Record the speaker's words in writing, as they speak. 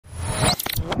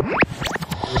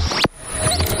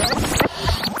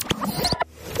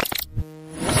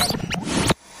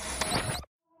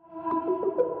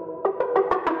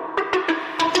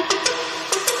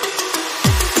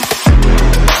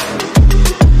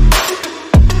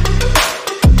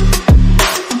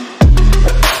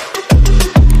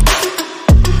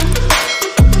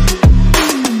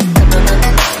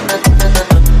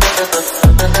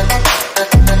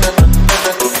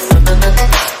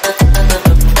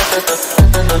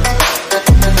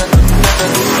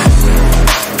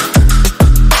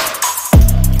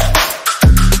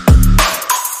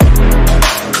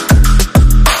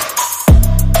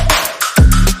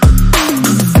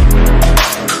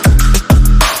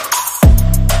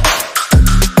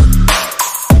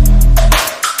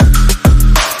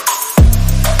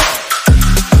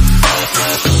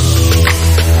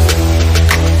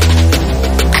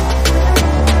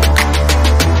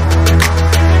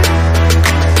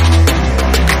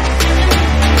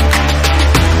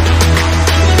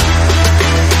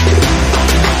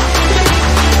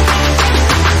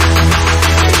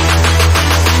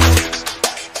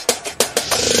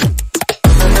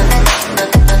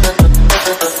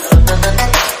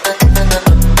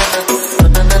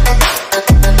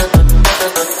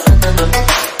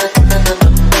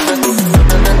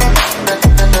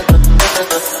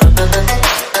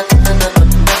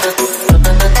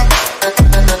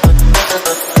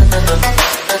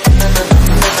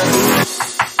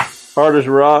hard as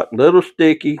a rock, little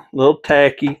sticky, little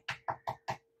tacky.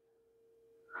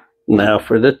 Now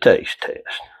for the taste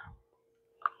test.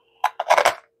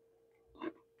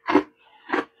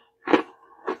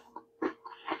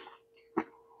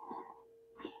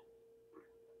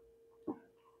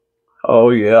 Oh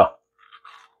yeah.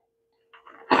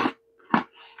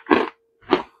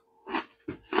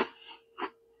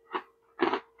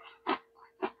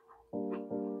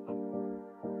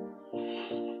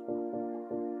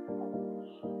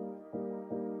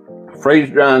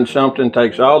 Freeze drying something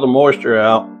takes all the moisture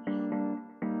out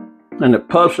and it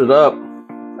puffs it up.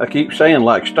 I keep saying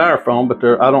like styrofoam, but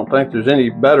I don't think there's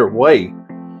any better way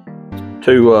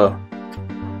to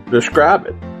describe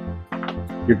it.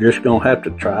 You're just gonna have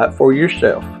to try it for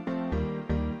yourself.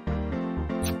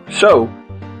 So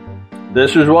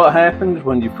this is what happens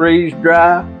when you freeze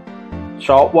dry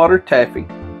saltwater taffy.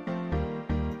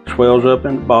 Swells up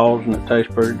into balls and it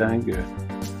tastes pretty dang good.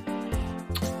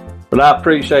 But I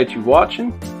appreciate you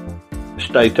watching.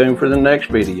 Stay tuned for the next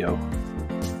video.